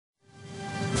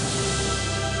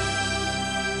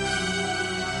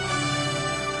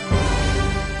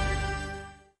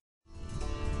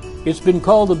It's been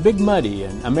called the Big Muddy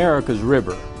and America's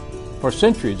River. For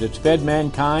centuries, it's fed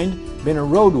mankind, been a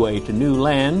roadway to new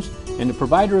lands, and a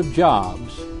provider of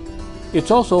jobs.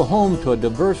 It's also home to a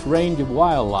diverse range of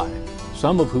wildlife,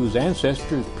 some of whose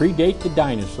ancestors predate the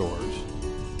dinosaurs.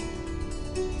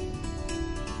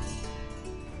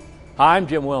 Hi, I'm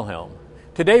Jim Wilhelm.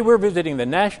 Today we're visiting the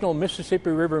National Mississippi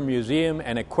River Museum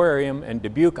and Aquarium in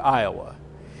Dubuque, Iowa.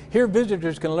 Here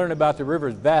visitors can learn about the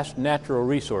river's vast natural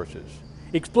resources,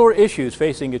 explore issues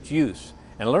facing its use,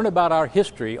 and learn about our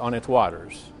history on its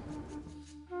waters.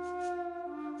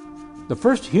 The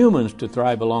first humans to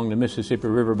thrive along the Mississippi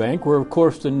riverbank were, of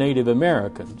course, the Native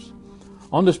Americans.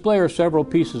 On display are several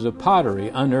pieces of pottery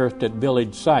unearthed at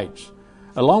village sites,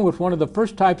 along with one of the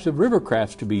first types of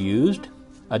rivercrafts to be used,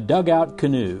 a dugout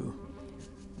canoe.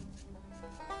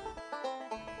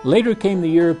 Later came the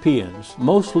Europeans,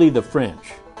 mostly the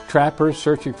French, trappers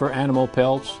searching for animal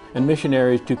pelts and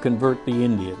missionaries to convert the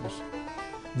Indians.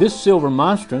 This silver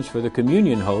monstrance for the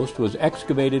communion host was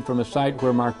excavated from a site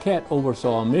where Marquette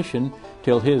oversaw a mission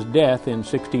till his death in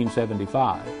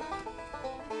 1675.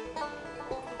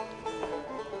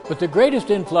 But the greatest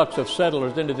influx of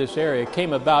settlers into this area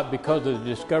came about because of the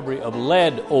discovery of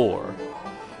lead ore.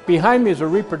 Behind me is a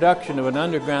reproduction of an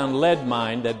underground lead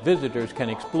mine that visitors can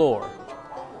explore.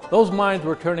 Those mines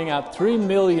were turning out 3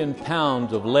 million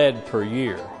pounds of lead per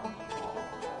year.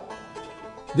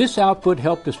 This output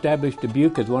helped establish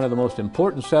Dubuque as one of the most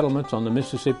important settlements on the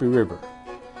Mississippi River.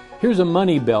 Here's a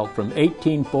money belt from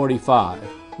 1845,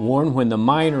 worn when the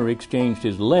miner exchanged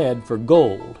his lead for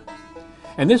gold.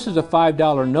 And this is a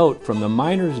 $5 note from the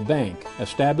Miners' Bank,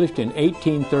 established in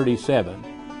 1837.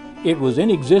 It was in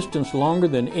existence longer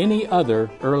than any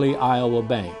other early Iowa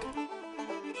bank.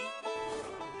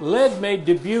 Lead made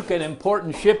Dubuque an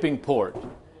important shipping port,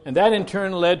 and that in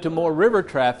turn led to more river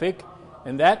traffic,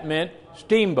 and that meant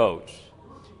steamboats.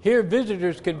 Here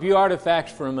visitors could view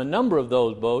artifacts from a number of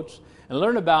those boats and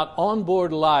learn about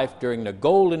onboard life during the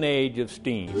golden age of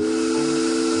steam.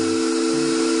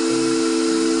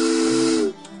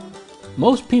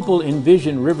 Most people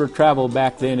envisioned river travel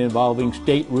back then involving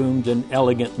staterooms and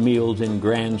elegant meals in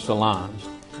grand salons.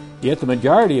 Yet the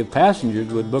majority of passengers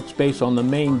would book space on the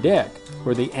main deck,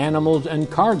 where the animals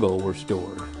and cargo were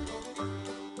stored.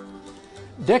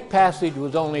 Deck passage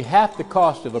was only half the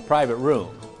cost of a private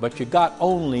room, but you got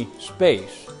only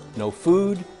space, no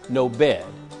food, no bed.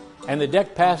 And the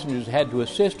deck passengers had to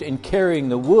assist in carrying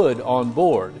the wood on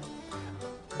board.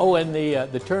 Oh, and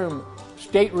the term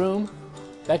stateroom,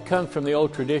 that comes from the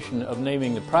old tradition of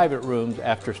naming the private rooms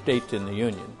after states in the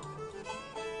Union.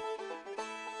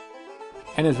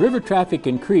 And as river traffic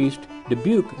increased,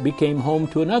 Dubuque became home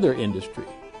to another industry.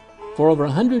 For over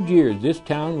 100 years, this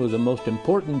town was the most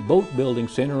important boat-building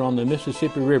center on the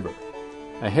Mississippi River,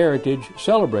 a heritage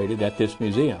celebrated at this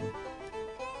museum.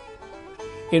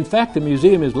 In fact, the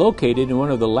museum is located in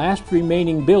one of the last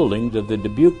remaining buildings of the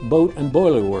Dubuque Boat and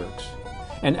Boiler Works,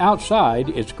 and outside,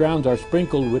 its grounds are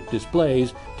sprinkled with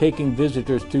displays taking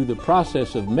visitors through the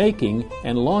process of making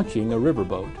and launching a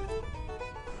riverboat.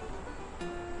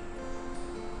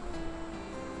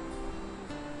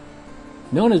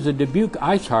 Known as the Dubuque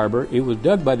Ice Harbor, it was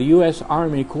dug by the U.S.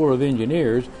 Army Corps of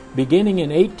Engineers beginning in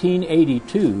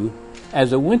 1882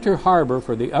 as a winter harbor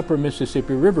for the upper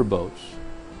Mississippi River boats.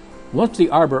 Once the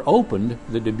harbor opened,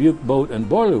 the Dubuque Boat and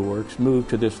Boiler Works moved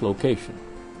to this location.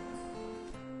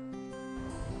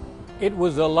 It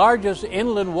was the largest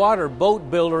inland water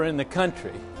boat builder in the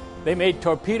country. They made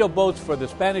torpedo boats for the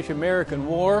Spanish-American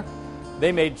War,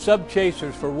 they made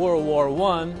sub-chasers for World War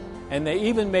I, and they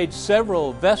even made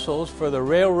several vessels for the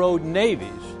railroad navies.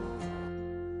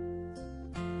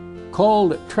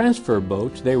 Called transfer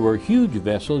boats, they were huge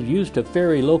vessels used to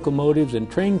ferry locomotives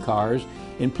and train cars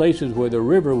in places where the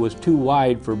river was too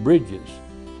wide for bridges.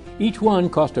 Each one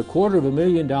cost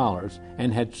 $250,000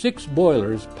 and had 6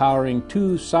 boilers powering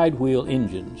 2 side-wheel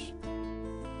engines.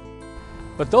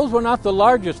 But those were not the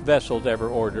largest vessels ever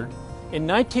ordered. In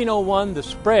 1901, the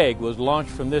Sprague was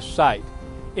launched from this site.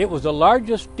 It was the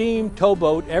largest steam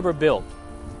towboat ever built.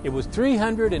 It was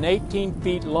 318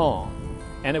 feet long,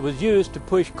 and it was used to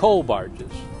push coal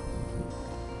barges.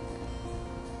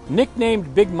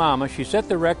 Nicknamed Big Mama, she set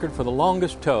the record for the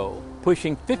longest tow,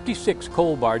 pushing 56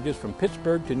 coal barges from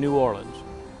Pittsburgh to New Orleans.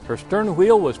 Her stern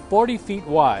wheel was 40 feet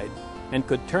wide and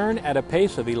could turn at a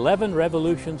pace of 11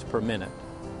 revolutions per minute.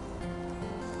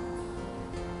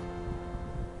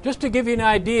 Just to give you an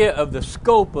idea of the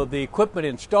scope of the equipment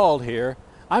installed here,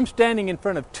 I'm standing in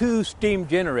front of 2 steam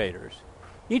generators.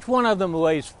 Each one of them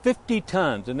weighs 50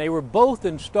 tons, and they were both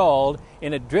installed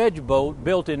in a dredge boat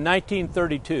built in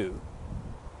 1932.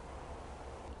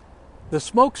 The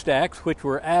smokestacks, which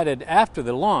were added after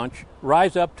the launch,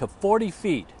 rise up to 40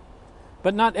 feet.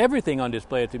 But not everything on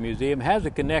display at the museum has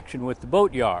a connection with the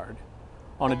boatyard.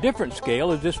 On a different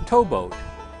scale is this towboat.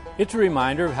 It's a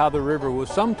reminder of how the river was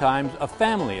sometimes a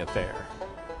family affair.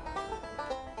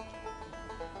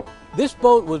 This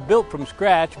boat was built from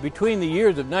scratch between the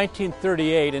years of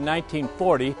 1938 and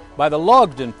 1940 by the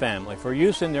Logsdon family for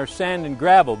use in their sand and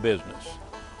gravel business.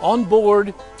 On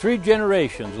board, 3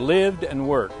 generations lived and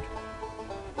worked.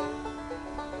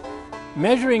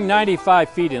 Measuring 95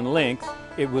 feet in length,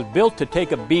 it was built to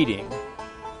take a beating.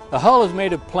 The hull is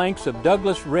made of planks of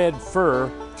Douglas red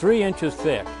fir 3 inches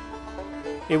thick.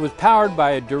 It was powered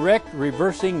by a direct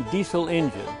reversing diesel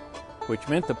engine, which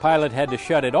meant the pilot had to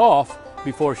shut it off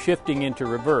before shifting into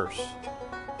reverse.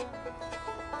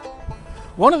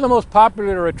 One of the most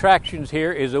popular attractions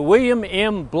here is a William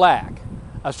M. Black,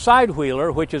 a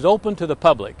side-wheeler which is open to the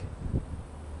public.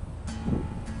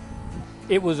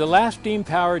 It was the last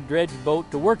steam-powered dredge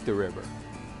boat to work the river.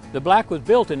 The Black was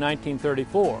built in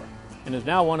 1934 and is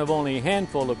now one of only a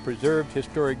handful of preserved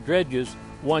historic dredges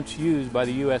once used by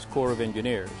the U.S. Corps of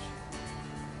Engineers.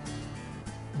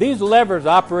 These levers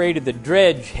operated the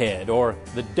dredge head, or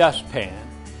the dustpan.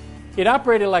 It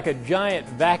operated like a giant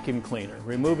vacuum cleaner,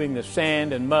 removing the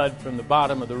sand and mud from the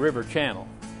bottom of the river channel.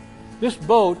 This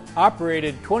boat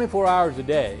operated 24 hours a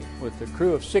day with a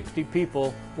crew of 60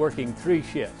 people working 3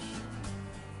 shifts.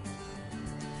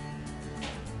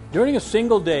 During a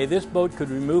single day, this boat could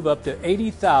remove up to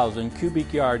 80,000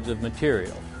 cubic yards of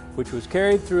material, which was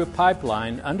carried through a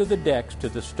pipeline under the decks to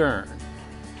the stern.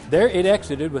 There it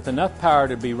exited with enough power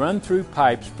to be run through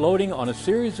pipes floating on a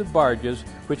series of barges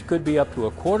which could be up to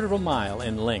 1/4 mile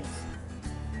in length.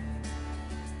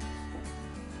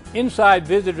 Inside,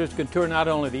 visitors could tour not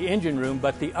only the engine room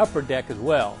but the upper deck as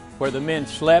well, where the men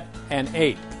slept and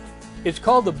ate. It's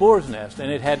called the Boar's Nest, and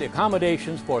it had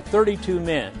accommodations for 32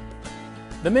 men.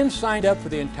 The men signed up for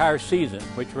the entire season,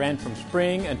 which ran from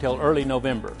spring until early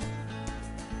November.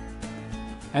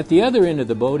 At the other end of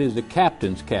the boat is the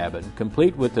captain's cabin,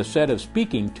 complete with a set of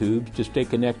speaking tubes to stay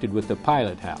connected with the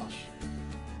pilot house.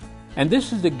 And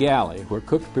this is the galley, where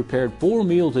cooks prepared 4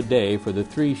 meals a day for the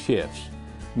 3 shifts.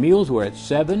 Meals were at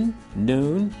 7,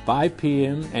 noon, 5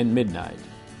 p.m., and midnight.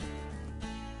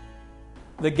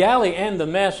 The galley and the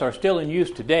mess are still in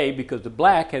use today because the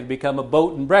Black has become a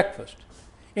boat and breakfast.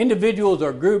 Individuals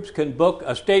or groups can book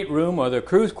a stateroom or their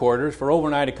crew's quarters for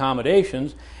overnight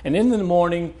accommodations, and in the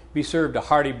morning be served a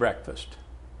hearty breakfast.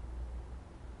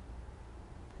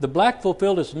 The Black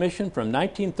fulfilled its mission from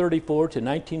 1934 to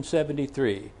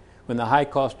 1973, when the high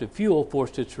cost of fuel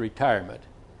forced its retirement.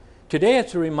 Today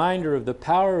it's a reminder of the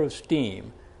power of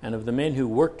steam and of the men who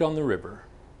worked on the river.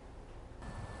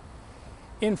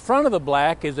 In front of the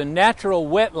Black is a natural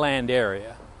wetland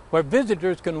area, where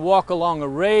visitors can walk along a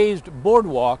raised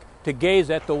boardwalk to gaze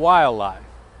at the wildlife.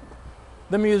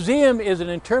 The museum is an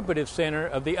interpretive center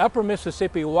of the Upper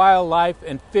Mississippi Wildlife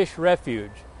and Fish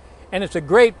Refuge, and it's a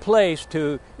great place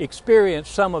to experience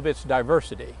some of its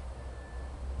diversity.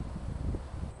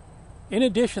 In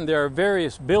addition, there are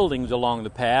various buildings along the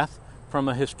path, from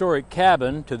a historic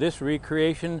cabin to this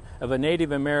recreation of a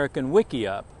Native American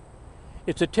wickiup.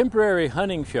 It's a temporary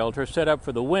hunting shelter set up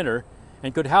for the winter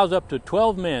and could house up to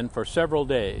 12 men for several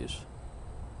days.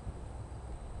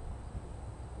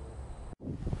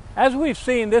 As we've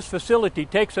seen, this facility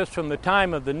takes us from the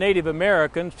time of the Native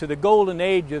Americans to the golden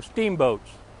age of steamboats.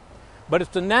 But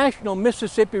it's the National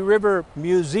Mississippi River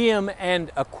Museum and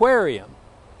Aquarium.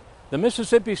 The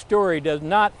Mississippi story does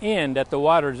not end at the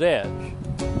water's edge.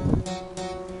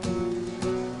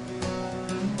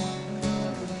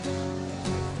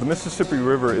 The Mississippi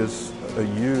River is a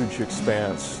huge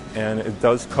expanse, and it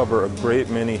does cover a great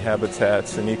many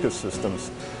habitats and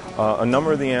ecosystems. A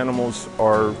number of the animals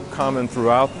are common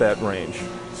throughout that range,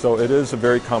 so it is a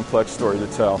very complex story to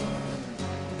tell.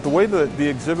 The way that the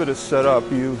exhibit is set up,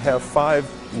 you have 5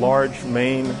 large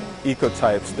main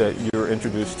ecotypes that you're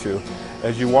introduced to.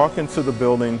 As you walk into the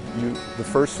building, the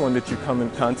first one that you come in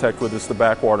contact with is the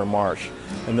backwater marsh,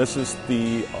 and this is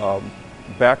the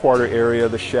backwater area,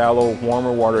 the shallow,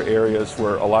 warmer water areas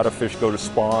where a lot of fish go to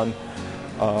spawn.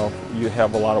 You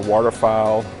have a lot of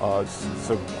waterfowl. It's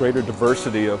a greater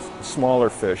diversity of smaller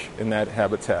fish in that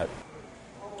habitat.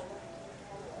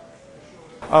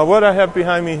 What I have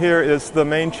behind me here is the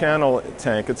main channel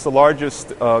tank. It's the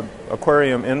largest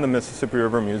aquarium in the Mississippi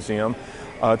River Museum.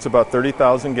 It's about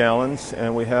 30,000 gallons,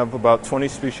 and we have about 20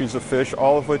 species of fish,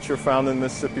 all of which are found in the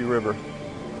Mississippi River.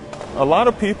 A lot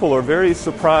of people are very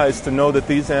surprised to know that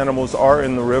these animals are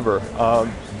in the river.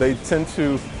 They tend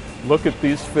to look at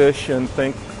these fish and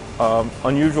think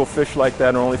Unusual fish like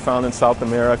that are only found in South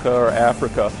America or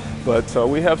Africa, but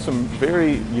we have some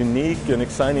very unique and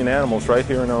exciting animals right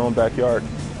here in our own backyard.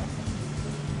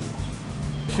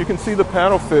 You can see the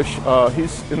paddlefish.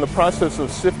 He's in the process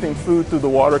of sifting food through the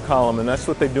water column, and that's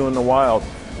what they do in the wild.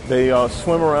 They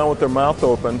swim around with their mouth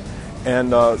open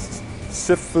and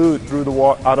sift food through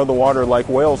out of the water like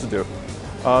whales do.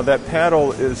 That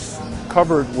paddle is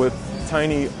covered with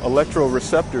tiny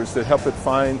electroreceptors that help it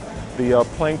find the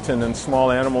plankton and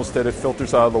small animals that it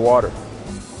filters out of the water.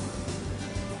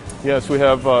 Yes, we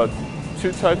have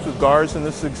two types of gars in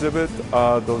this exhibit.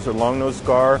 Those are long-nosed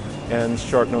gar and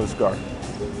shark-nosed gar.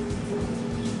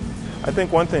 I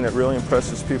think one thing that really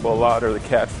impresses people a lot are the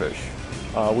catfish.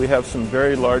 We have some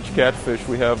very large catfish.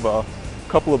 We have a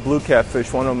couple of blue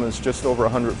catfish. One of them is just over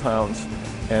 100 pounds.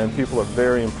 And people are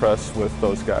very impressed with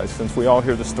those guys, since we all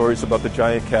hear the stories about the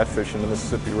giant catfish in the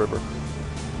Mississippi River.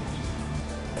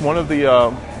 One of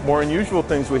the more unusual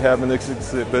things we have in this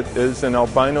exhibit is an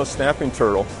albino snapping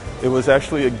turtle. It was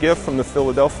actually a gift from the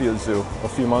Philadelphia Zoo a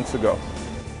few months ago.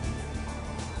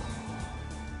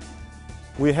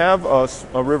 We have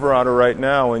a river otter right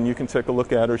now, and you can take a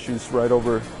look at her. She's right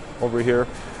over here.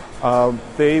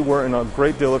 They were in a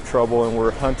great deal of trouble and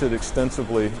were hunted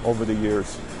extensively over the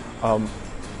years.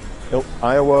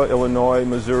 Iowa, Illinois,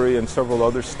 Missouri, and several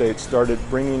other states started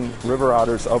bringing river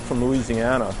otters up from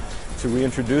Louisiana to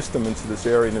reintroduce them into this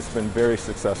area, and it's been very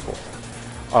successful.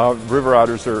 River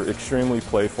otters are extremely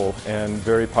playful and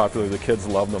very popular. The kids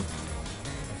love them.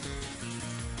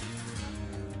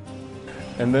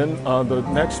 And then the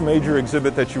next major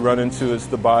exhibit that you run into is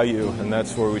the bayou, and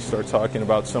that's where we start talking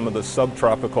about some of the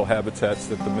subtropical habitats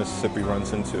that the Mississippi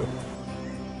runs into.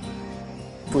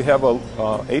 We have a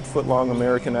 8-foot-long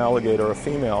American alligator, a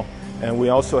female, and we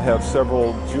also have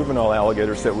several juvenile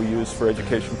alligators that we use for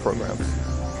education programs.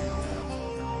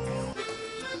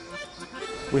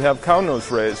 We have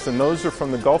cow-nose rays, and those are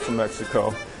from the Gulf of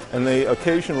Mexico, and they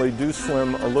occasionally do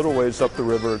swim a little ways up the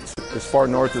river as far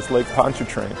north as Lake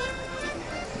Pontchartrain,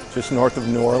 just north of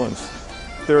New Orleans.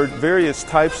 There are various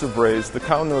types of rays. The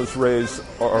cow-nose rays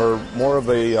are more of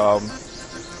a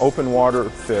open water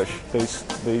fish. They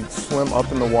swim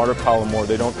up in the water column more.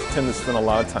 They don't tend to spend a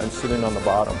lot of time sitting on the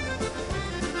bottom.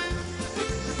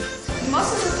 The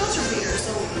mussels are filter feeders,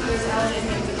 so there's algae and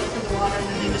things that go through the water and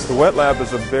then they just... The wet lab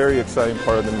is a very exciting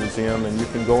part of the museum, and you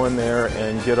can go in there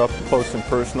and get up close and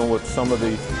personal with some of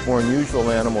the more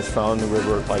unusual animals found in the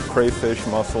river, like crayfish,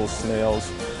 mussels, snails.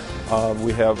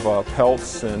 We have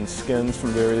pelts and skins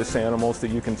from various animals that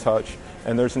you can touch,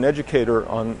 and there's an educator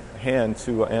on hand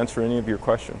to answer any of your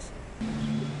questions.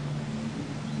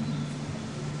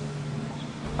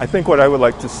 I think what I would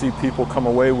like to see people come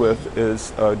away with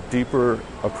is a deeper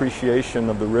appreciation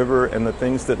of the river and the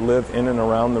things that live in and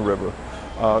around the river.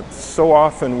 So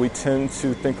often we tend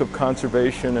to think of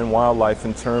conservation and wildlife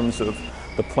in terms of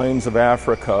the plains of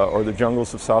Africa or the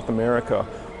jungles of South America,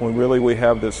 when really we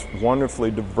have this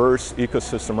wonderfully diverse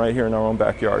ecosystem right here in our own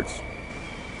backyards.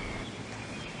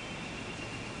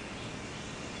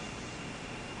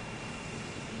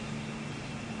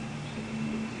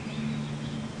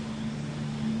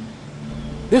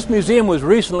 This museum was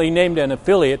recently named an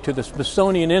affiliate to the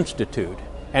Smithsonian Institute,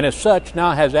 and as such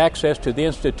now has access to the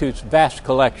Institute's vast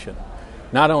collection.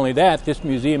 Not only that, this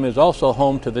museum is also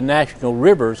home to the National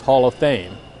Rivers Hall of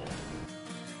Fame.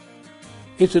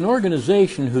 It's an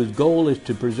organization whose goal is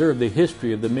to preserve the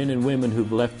history of the men and women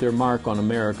who've left their mark on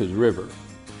America's river.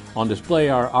 On display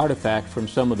are artifacts from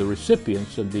some of the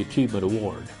recipients of the Achievement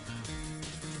Award.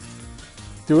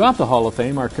 Throughout the Hall of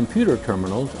Fame are computer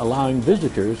terminals allowing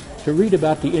visitors to read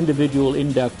about the individual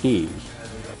inductees.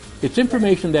 It's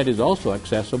information that is also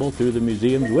accessible through the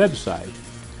museum's website.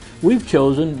 We've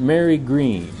chosen Mary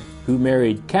Green, who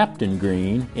married Captain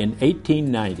Green in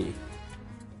 1890.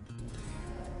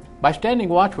 By standing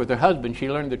watch with her husband, she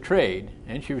learned the trade,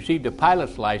 and she received a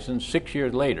pilot's license 6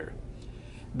 years later.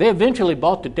 They eventually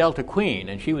bought the Delta Queen,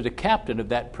 and she was a captain of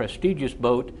that prestigious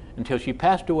boat until she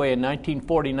passed away in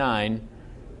 1949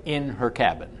 in her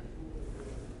cabin.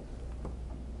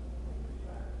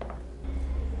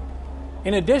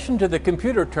 In addition to the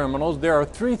computer terminals, there are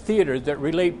 3 theaters that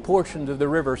relate portions of the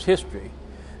river's history.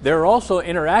 There are also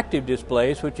interactive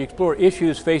displays which explore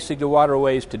issues facing the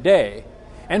waterways today.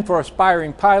 And for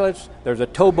aspiring pilots, there's a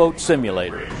towboat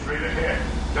simulator. Straight ahead.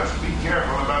 Just be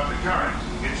careful about the current.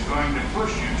 It's going to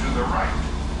push you to the right.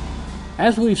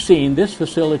 As we've seen, this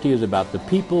facility is about the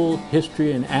people,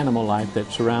 history, and animal life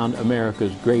that surround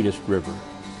America's greatest river.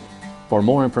 For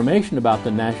more information about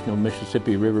the National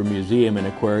Mississippi River Museum and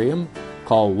Aquarium,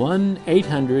 call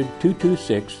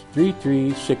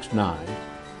 1-800-226-3369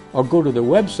 or go to the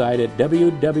website at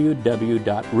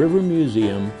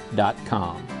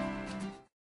www.rivermuseum.com.